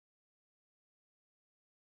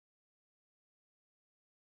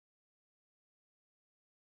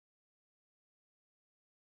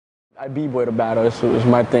I b-boy to battle. It's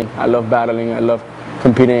my thing. I love battling. I love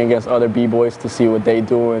competing against other b-boys to see what they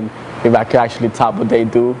do, and if I can actually top what they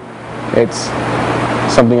do, it's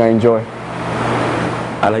something I enjoy.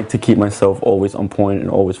 I like to keep myself always on point and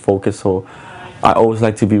always focused, so I always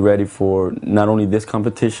like to be ready for not only this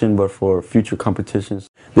competition but for future competitions.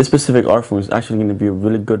 This specific art form is actually going to be a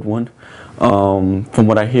really good one. From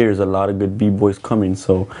what I hear, there's a lot of good b-boys coming,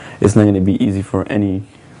 so it's not going to be easy for any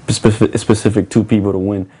specific two people to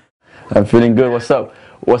win. I'm feeling good. What's up?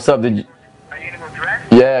 What's up? Did you? Are you gonna go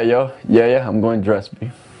dress? Yeah, yo. Yeah. I'm going dressed,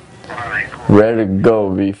 B. Alright, cool. Ready to go,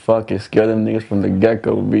 B. Fuck it. Scare them niggas from the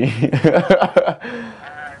get-go, B. Alright,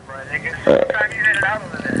 bro. Niggas, what time you headed out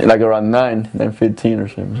over there? Like around 9:15 or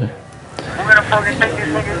something. We're gonna focus take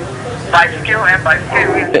these niggas by skill and by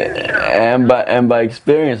skill. And by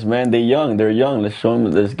experience, man. They're young. Let's show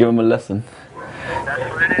them. Let's give them a lesson.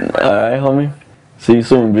 That's what it is, bro. Alright, homie. See you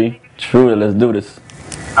soon, B. True. Let's do this.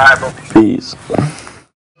 Alright, bro. Peace.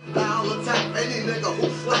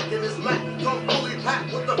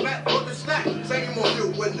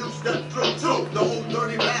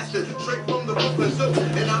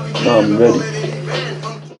 I'm ready.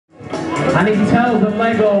 I need to tell the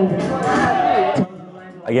Lego.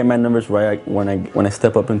 I get my numbers right when I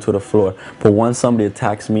step up into the floor. But once somebody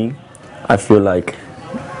attacks me, I feel like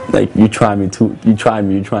you try me too. You trying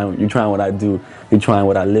what I do. You trying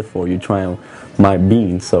what I live for. You trying my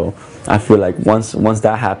being. So I feel like once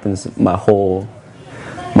that happens, my whole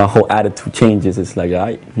attitude changes. It's like, all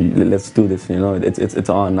right, let's do this. You know, it's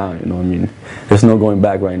on now. You know what I mean? There's no going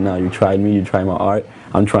back right now. You tried me. You tried my art.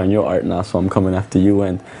 I'm trying your art now. So I'm coming after you.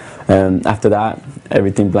 And after that,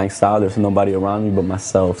 everything blanks out. There's nobody around me but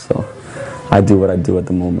myself. So I do what I do at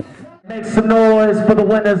the moment. Make some noise for the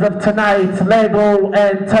winners of tonight's Lego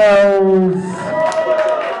and Toes.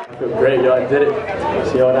 I feel great, yo. I did it.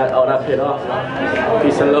 See all that paid off. Yo.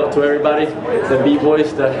 Peace and love to everybody. The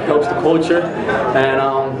b-boys that helps the culture, and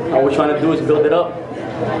all we're trying to do is build it up.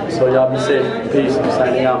 So y'all be safe. Peace. I'm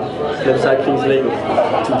signing out. Flipside Kingz Lego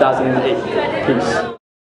 2008. Peace.